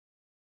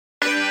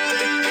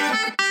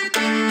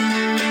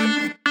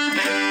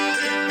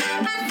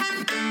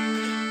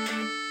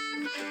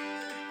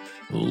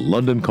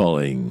London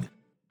Calling.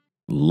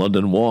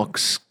 London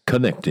Walks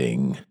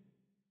Connecting.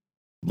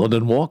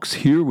 London Walks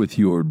here with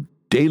your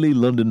daily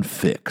London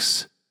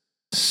fix.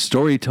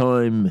 Story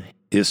time,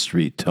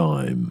 history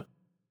time.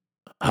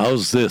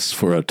 How's this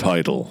for a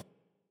title?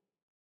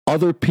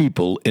 Other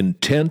people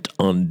intent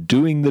on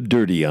doing the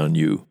dirty on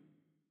you,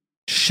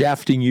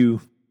 shafting you,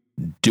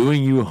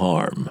 doing you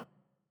harm,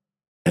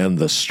 and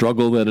the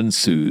struggle that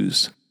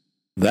ensues.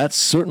 That's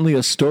certainly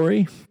a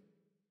story.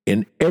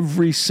 In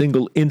every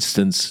single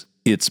instance,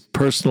 it's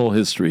personal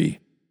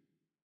history.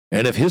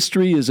 And if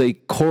history is a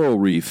coral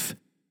reef,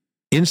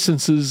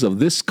 instances of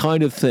this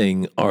kind of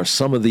thing are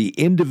some of the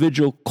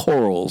individual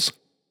corals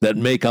that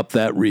make up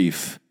that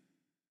reef.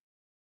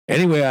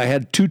 Anyway, I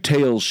had two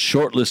tales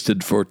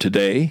shortlisted for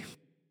today,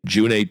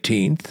 June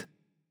 18th,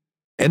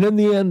 and in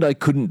the end I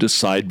couldn't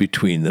decide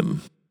between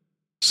them.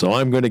 So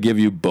I'm going to give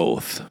you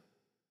both.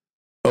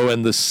 Oh,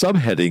 and the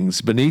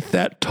subheadings beneath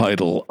that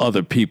title,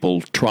 Other People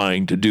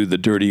Trying to Do the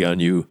Dirty on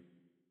You,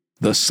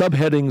 the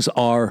subheadings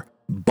are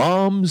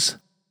Bombs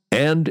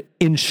and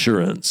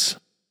Insurance.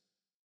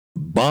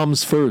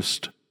 Bombs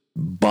first,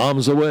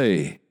 bombs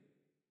away.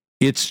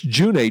 It's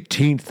June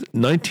 18th,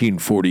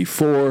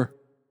 1944.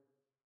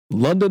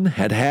 London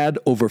had had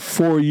over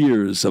 4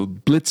 years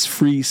of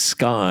blitz-free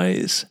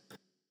skies.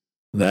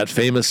 That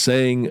famous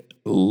saying,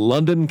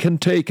 London can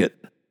take it.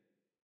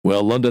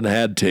 Well, London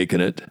had taken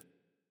it,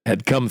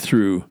 had come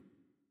through.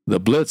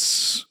 The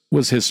Blitz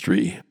was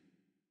history.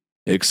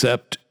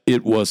 Except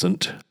it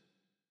wasn't.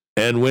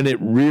 And when it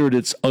reared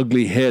its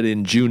ugly head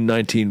in June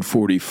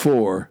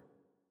 1944,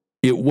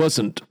 it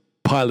wasn't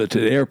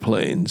piloted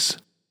airplanes.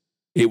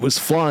 It was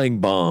flying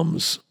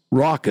bombs,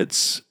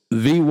 rockets,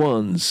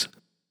 V-1s,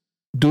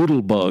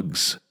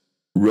 doodlebugs,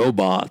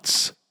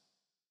 robots.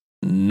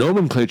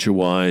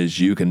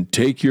 Nomenclature-wise, you can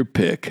take your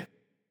pick.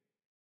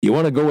 You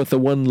want to go with the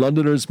one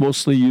Londoners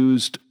mostly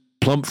used?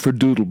 Plump for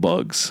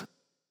doodlebugs.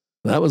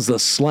 That was the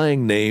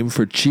slang name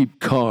for cheap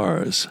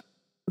cars.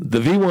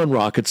 The V-1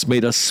 rockets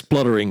made a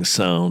spluttering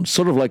sound,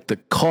 sort of like the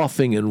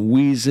coughing and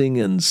wheezing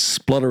and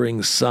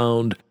spluttering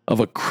sound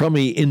of a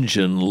crummy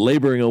engine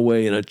laboring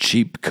away in a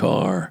cheap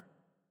car.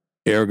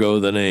 Ergo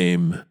the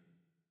name.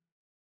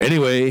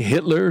 Anyway,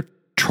 Hitler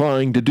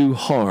trying to do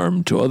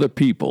harm to other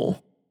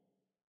people.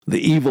 The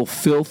evil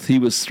filth he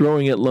was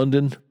throwing at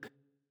London,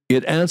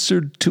 it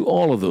answered to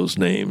all of those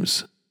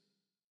names.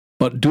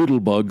 But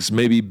doodlebugs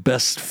maybe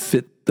best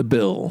fit the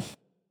bill.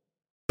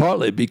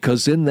 Partly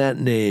because in that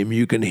name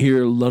you can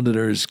hear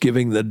Londoners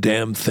giving the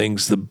damn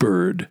things the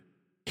bird,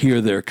 hear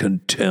their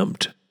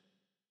contempt.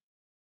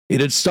 It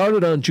had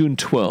started on June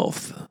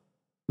 12th.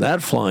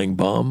 That flying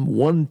bomb,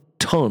 1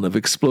 ton of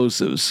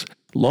explosives,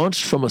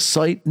 launched from a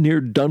site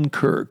near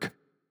Dunkirk,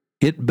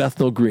 hit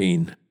Bethnal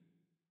Green.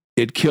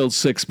 It killed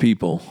 6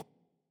 people.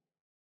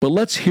 But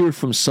let's hear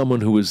from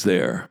someone who was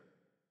there,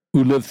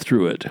 who lived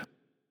through it.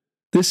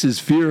 This is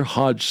Vera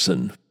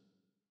Hodgson.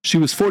 She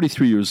was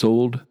 43 years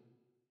old.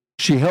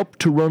 She helped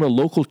to run a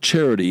local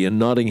charity in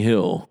Notting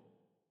Hill.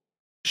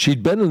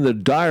 She'd been in the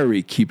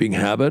diary-keeping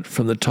habit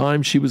from the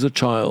time she was a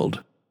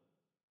child.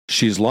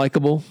 She's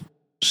likable,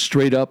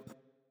 straight up,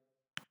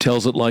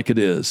 tells it like it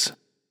is.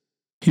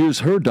 Here's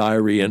her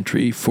diary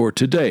entry for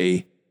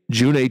today,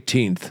 June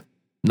 18th,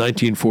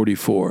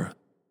 1944.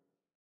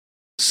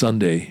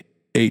 Sunday,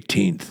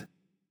 18th.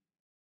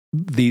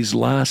 These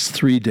last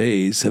 3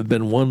 days have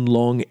been one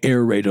long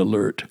air raid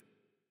alert,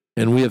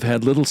 and we have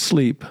had little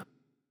sleep.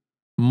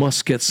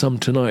 Must get some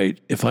tonight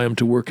if I am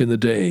to work in the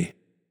day.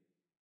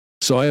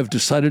 So I have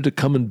decided to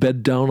come and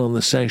bed down on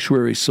the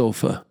sanctuary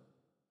sofa.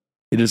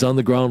 It is on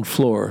the ground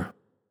floor.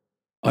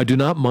 I do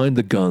not mind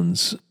the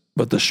guns,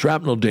 but the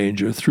shrapnel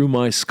danger through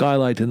my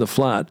skylight in the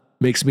flat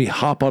makes me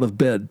hop out of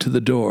bed to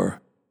the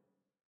door.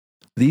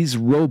 These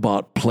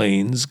robot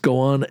planes go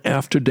on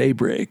after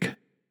daybreak,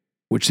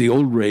 which the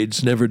old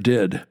raids never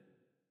did.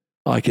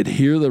 I could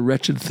hear the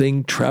wretched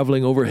thing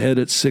traveling overhead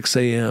at 6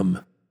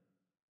 a.m.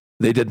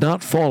 They did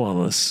not fall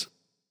on us,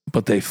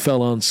 but they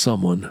fell on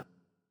someone.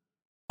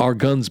 Our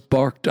guns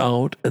barked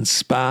out and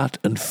spat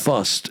and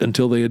fussed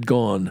until they had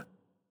gone.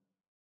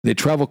 They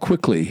travel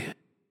quickly,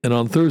 and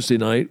on Thursday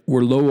night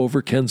were low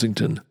over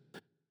Kensington.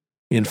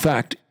 In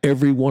fact,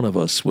 every one of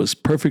us was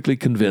perfectly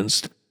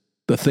convinced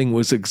the thing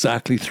was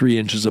exactly 3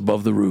 inches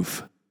above the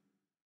roof.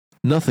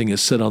 Nothing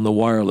is said on the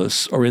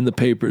wireless or in the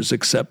papers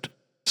except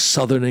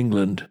Southern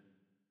England.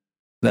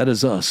 That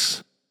is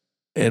us,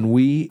 and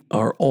we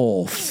are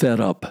all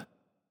fed up.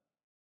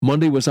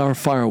 Monday was our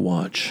fire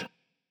watch.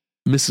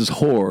 Mrs.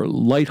 Hoare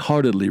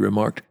light-heartedly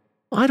remarked,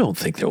 "I don't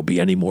think there will be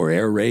any more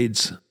air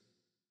raids."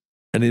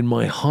 And in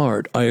my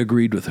heart I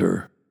agreed with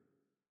her,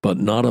 but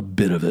not a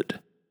bit of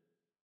it.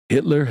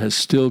 Hitler has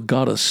still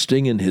got a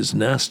sting in his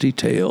nasty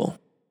tail.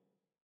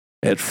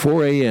 At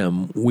 4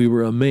 a.m. we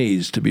were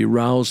amazed to be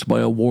roused by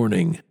a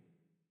warning.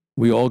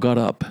 We all got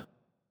up.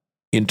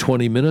 In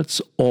 20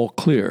 minutes, all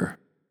clear.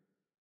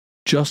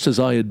 Just as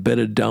I had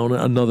bedded down,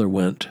 another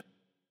went.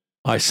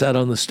 I sat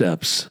on the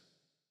steps.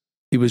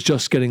 It was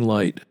just getting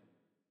light.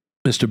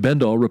 Mr.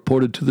 Bendall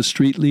reported to the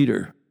street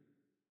leader.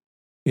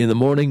 In the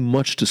morning,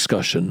 much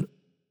discussion,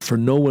 for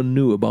no one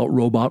knew about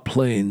robot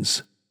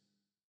planes.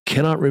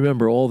 Cannot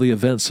remember all the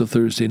events of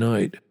Thursday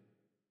night.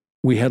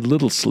 We had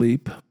little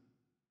sleep.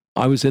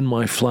 I was in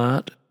my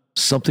flat.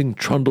 Something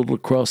trundled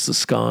across the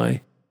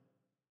sky.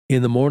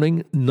 In the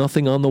morning,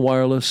 nothing on the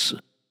wireless,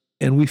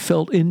 and we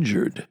felt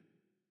injured,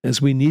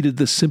 as we needed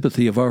the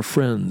sympathy of our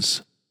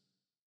friends.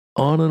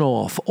 On and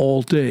off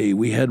all day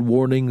we had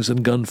warnings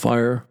and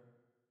gunfire.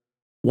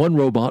 One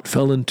robot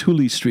fell in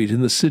Tooley Street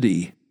in the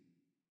city.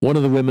 One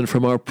of the women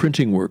from our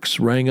printing works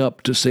rang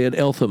up to say at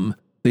Eltham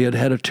they had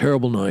had a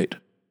terrible night.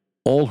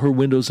 All her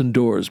windows and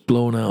doors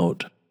blown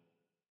out.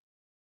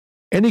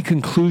 Any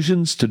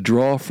conclusions to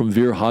draw from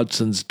Vere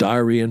Hodgson's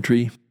diary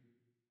entry?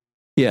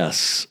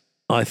 Yes,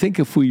 I think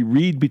if we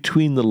read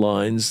between the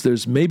lines,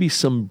 there's maybe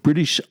some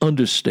British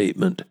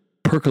understatement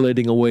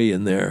percolating away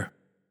in there,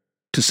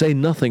 to say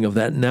nothing of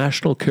that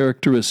national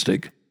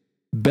characteristic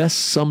best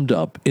summed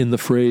up in the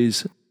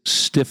phrase,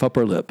 stiff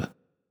upper lip.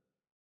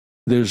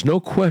 There's no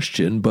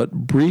question, but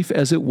brief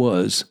as it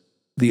was,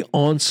 the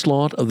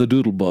onslaught of the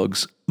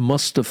doodlebugs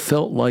must have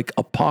felt like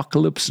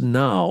apocalypse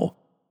now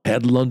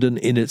had London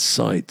in its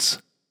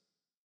sights.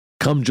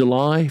 Come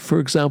July, for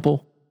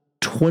example,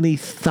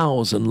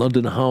 20,000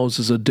 London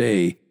houses a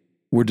day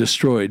were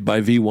destroyed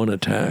by V1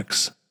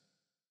 attacks.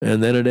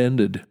 And then it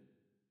ended,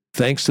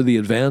 thanks to the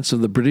advance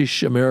of the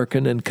British,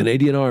 American, and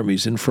Canadian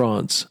armies in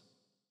France.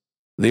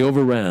 They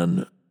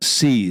overran,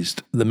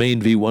 seized the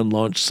main V1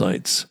 launch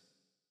sites,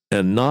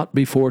 and not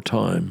before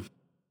time.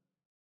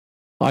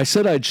 I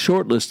said I'd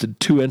shortlisted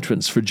 2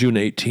 entrants for June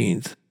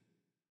 18th.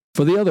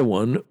 For the other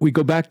one, we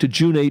go back to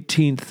June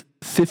 18th,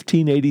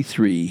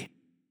 1583.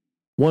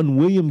 One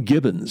William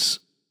Gibbons,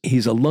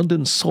 he's a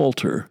London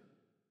salter,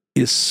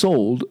 is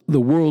sold the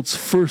world's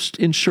first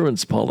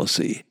insurance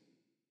policy.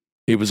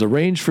 It was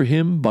arranged for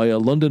him by a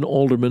London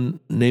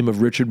alderman named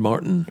of Richard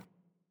Martin.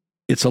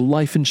 It's a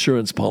life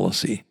insurance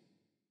policy.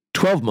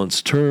 12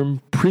 months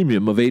term,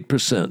 premium of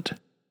 8%.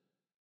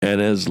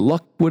 And as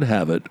luck would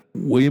have it,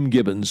 William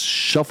Gibbons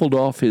shuffled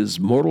off his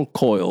mortal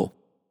coil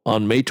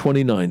on May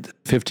 29th,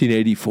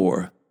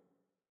 1584.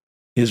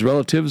 His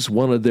relatives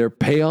wanted their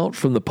payout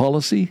from the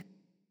policy.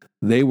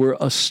 They were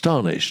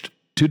astonished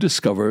to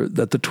discover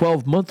that the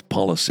 12-month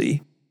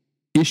policy,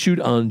 issued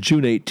on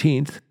June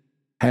 18th,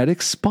 had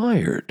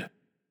expired.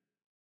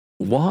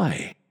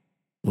 Why?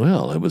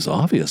 Well, it was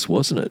obvious,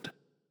 wasn't it?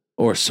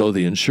 Or so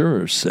the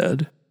insurers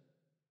said.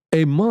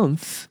 A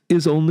month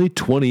is only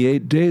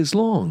 28 days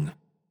long.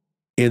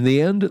 In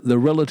the end, the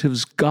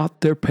relatives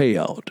got their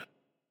payout,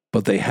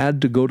 but they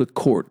had to go to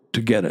court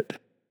to get it.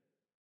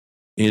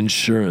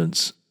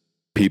 Insurance.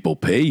 People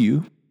pay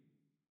you.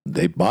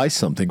 They buy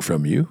something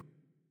from you.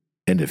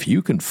 And if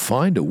you can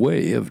find a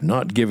way of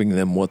not giving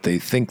them what they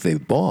think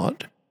they've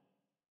bought,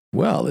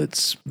 well,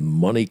 it's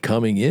money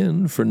coming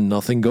in for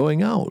nothing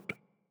going out.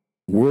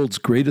 World's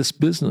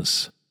greatest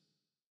business.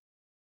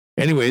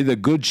 Anyway, the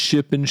good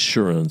ship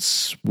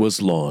insurance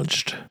was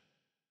launched.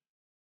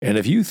 And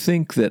if you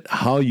think that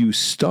how you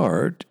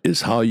start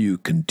is how you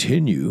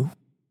continue,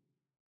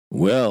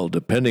 well,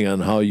 depending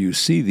on how you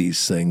see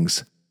these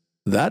things,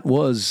 that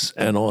was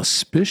an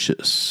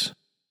auspicious,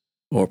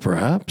 or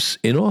perhaps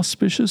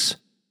inauspicious,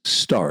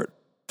 start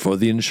for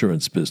the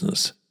insurance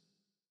business.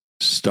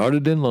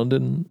 Started in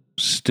London,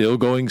 still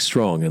going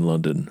strong in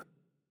London.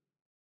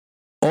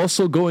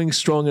 Also going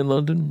strong in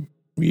London?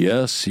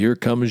 Yes, here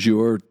comes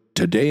your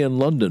Today in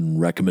London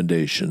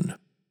recommendation.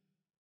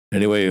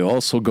 Anyway,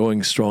 also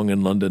going strong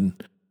in London,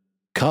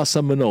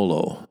 Casa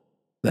Manolo,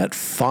 that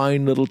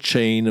fine little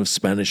chain of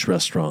Spanish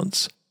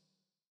restaurants.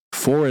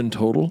 4 in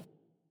total.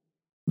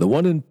 The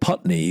one in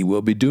Putney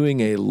will be doing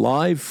a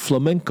live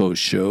flamenco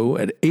show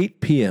at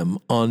 8 p.m.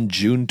 on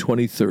June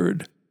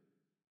 23rd.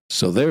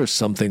 So there's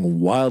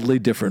something wildly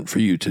different for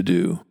you to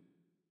do.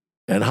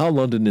 And how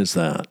London is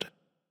that?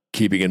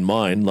 Keeping in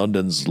mind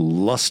London's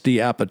lusty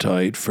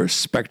appetite for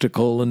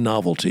spectacle and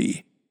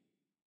novelty.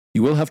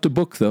 You will have to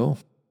book, though.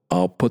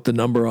 I'll put the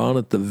number on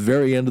at the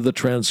very end of the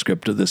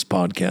transcript of this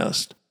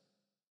podcast.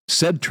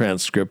 Said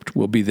transcript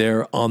will be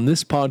there on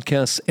this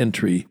podcast's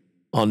entry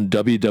on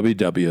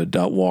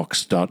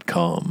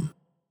www.walks.com.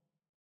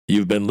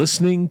 You've been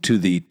listening to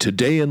the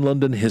Today in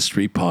London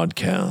History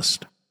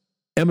podcast,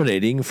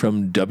 emanating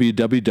from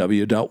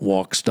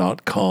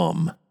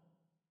www.walks.com,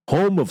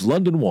 home of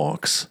London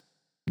Walks,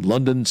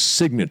 London's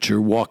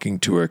signature walking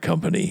tour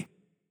company,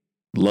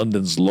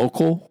 London's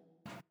local,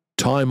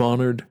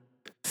 time-honored,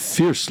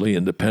 fiercely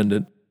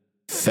independent,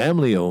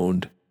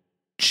 family-owned,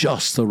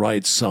 just the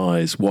right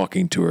size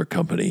walking tour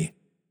company.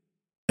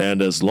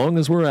 And as long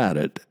as we're at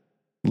it,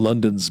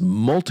 London's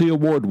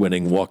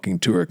multi-award-winning walking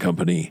tour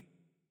company.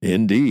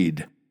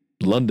 Indeed,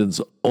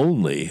 London's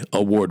only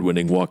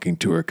award-winning walking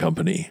tour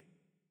company.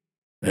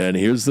 And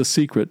here's the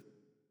secret.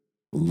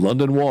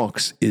 London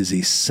Walks is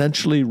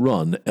essentially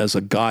run as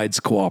a guides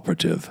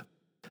cooperative.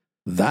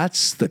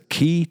 That's the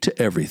key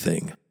to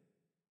everything.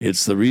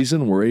 It's the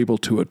reason we're able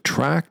to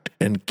attract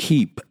and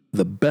keep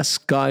the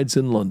best guides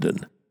in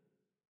London.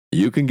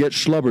 You can get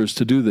schlubbers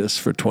to do this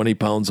for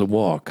 £20 a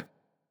walk.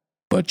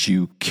 but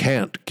you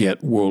can't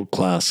get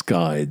world-class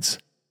guides,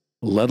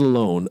 let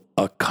alone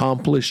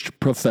accomplished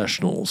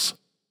professionals.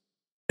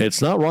 It's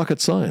not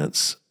rocket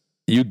science.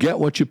 You get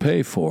what you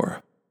pay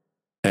for.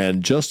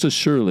 And just as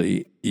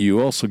surely, you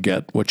also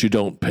get what you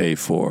don't pay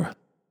for.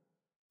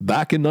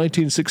 Back in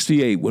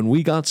 1968, when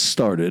we got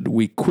started,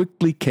 we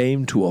quickly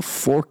came to a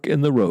fork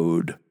in the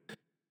road.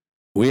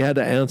 We had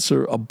to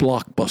answer a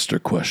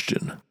blockbuster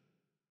question.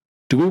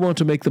 Do we want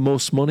to make the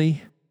most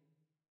money?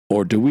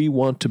 Or do we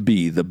want to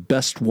be the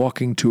best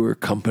walking tour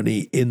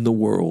company in the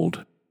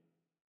world?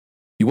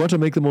 You want to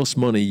make the most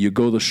money, you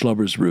go the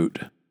Schlubbers route.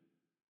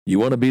 You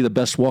want to be the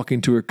best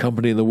walking tour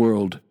company in the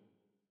world,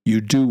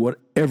 you do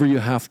whatever you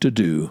have to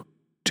do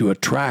to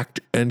attract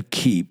and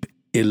keep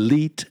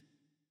elite,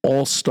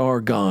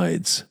 all-star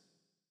guides.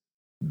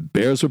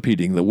 Bears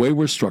repeating, the way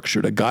we're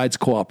structured, a guides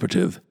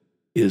cooperative,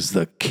 is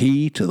the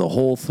key to the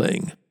whole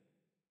thing.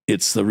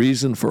 It's the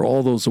reason for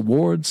all those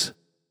awards.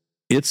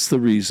 It's the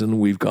reason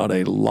we've got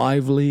a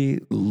lively,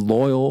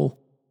 loyal,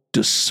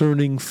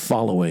 discerning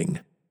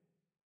following.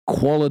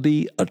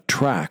 Quality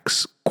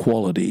attracts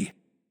quality.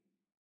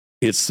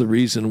 It's the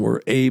reason we're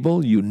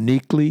able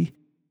uniquely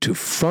to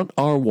front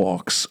our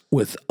walks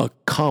with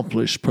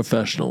accomplished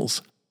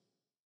professionals.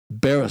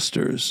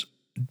 Barristers,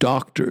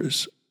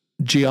 doctors,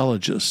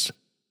 geologists,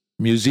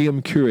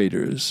 museum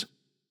curators,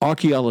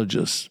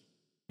 archaeologists,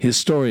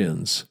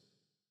 historians,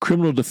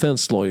 criminal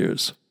defense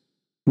lawyers,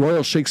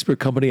 Royal Shakespeare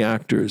Company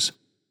actors,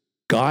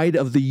 Guide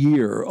of the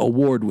Year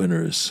award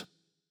winners.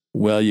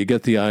 Well, you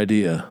get the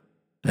idea.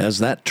 As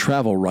that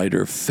travel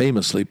writer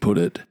famously put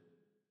it,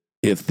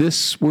 if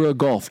this were a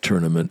golf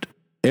tournament,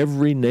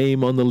 every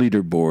name on the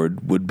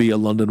leaderboard would be a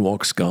London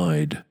Walks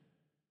guide.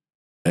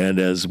 And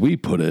as we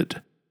put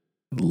it,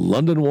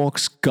 London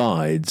Walks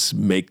guides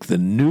make the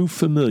new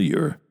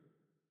familiar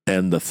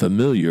and the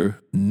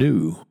familiar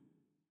new.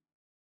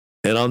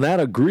 And on that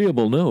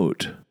agreeable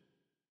note,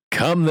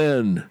 come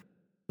then,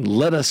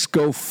 let us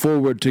go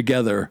forward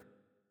together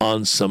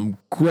on some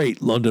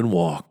great London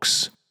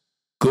walks.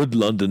 Good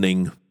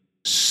Londoning.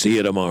 See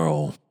you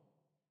tomorrow.